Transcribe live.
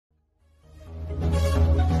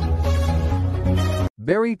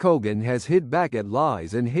Barry Keoghan has hit back at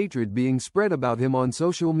lies and hatred being spread about him on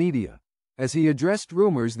social media, as he addressed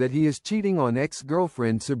rumors that he is cheating on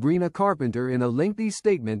ex-girlfriend Sabrina Carpenter. In a lengthy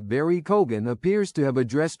statement, Barry Keoghan appears to have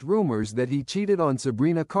addressed rumors that he cheated on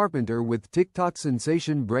Sabrina Carpenter with TikTok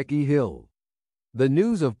sensation Becky Hill. The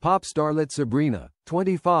news of pop starlet Sabrina,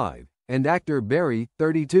 25, and actor Barry,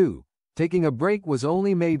 32, taking a break was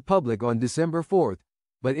only made public on December 4,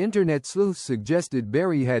 but internet sleuths suggested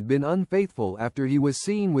Barry had been unfaithful after he was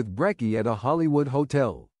seen with Becky at a Hollywood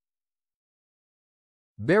hotel.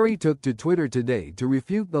 Barry took to Twitter today to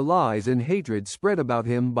refute the lies and hatred spread about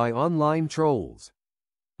him by online trolls.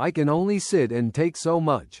 "I can only sit and take so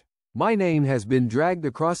much. My name has been dragged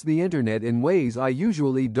across the internet in ways I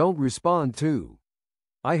usually don't respond to.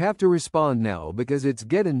 I have to respond now because it's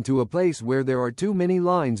getting to a place where there are too many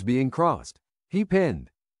lines being crossed," he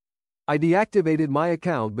penned. "I deactivated my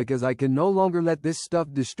account because I can no longer let this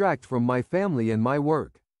stuff distract from my family and my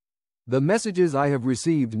work. The messages I have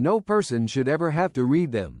received, no person should ever have to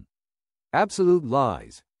read them. Absolute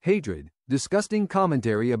lies, hatred, disgusting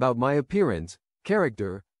commentary about my appearance,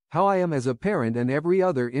 character, how I am as a parent, and every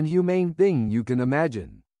other inhumane thing you can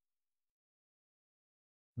imagine."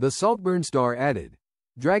 The Saltburn star added,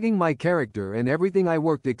 "Dragging my character and everything I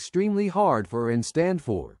worked extremely hard for and stand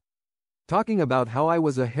for. Talking about how I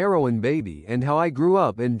was a heroin baby and how I grew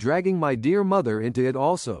up, and dragging my dear mother into it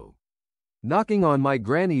also. Knocking on my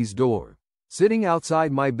granny's door. Sitting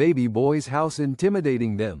outside my baby boy's house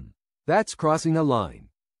intimidating them. That's crossing a line.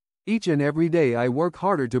 Each and every day I work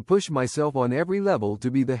harder to push myself on every level to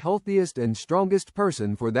be the healthiest and strongest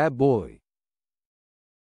person for that boy.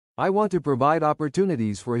 I want to provide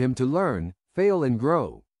opportunities for him to learn, fail and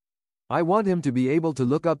grow. I want him to be able to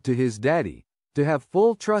look up to his daddy, to have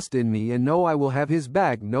full trust in me and know I will have his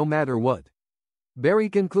back no matter what." Barry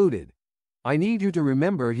concluded, "I need you to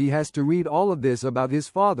remember he has to read all of this about his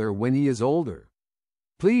father when he is older.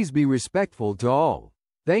 Please be respectful to all.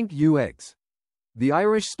 Thank you X." The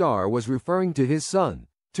Irish star was referring to his son,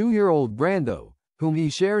 2-year-old Brando, whom he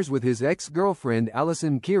shares with his ex-girlfriend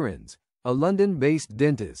Alison Kierans, a London-based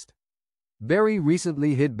dentist. Barry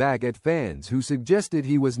recently hit back at fans who suggested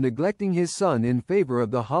he was neglecting his son in favor of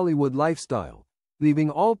the Hollywood lifestyle, leaving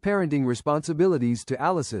all parenting responsibilities to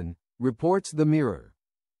Alison, reports The Mirror.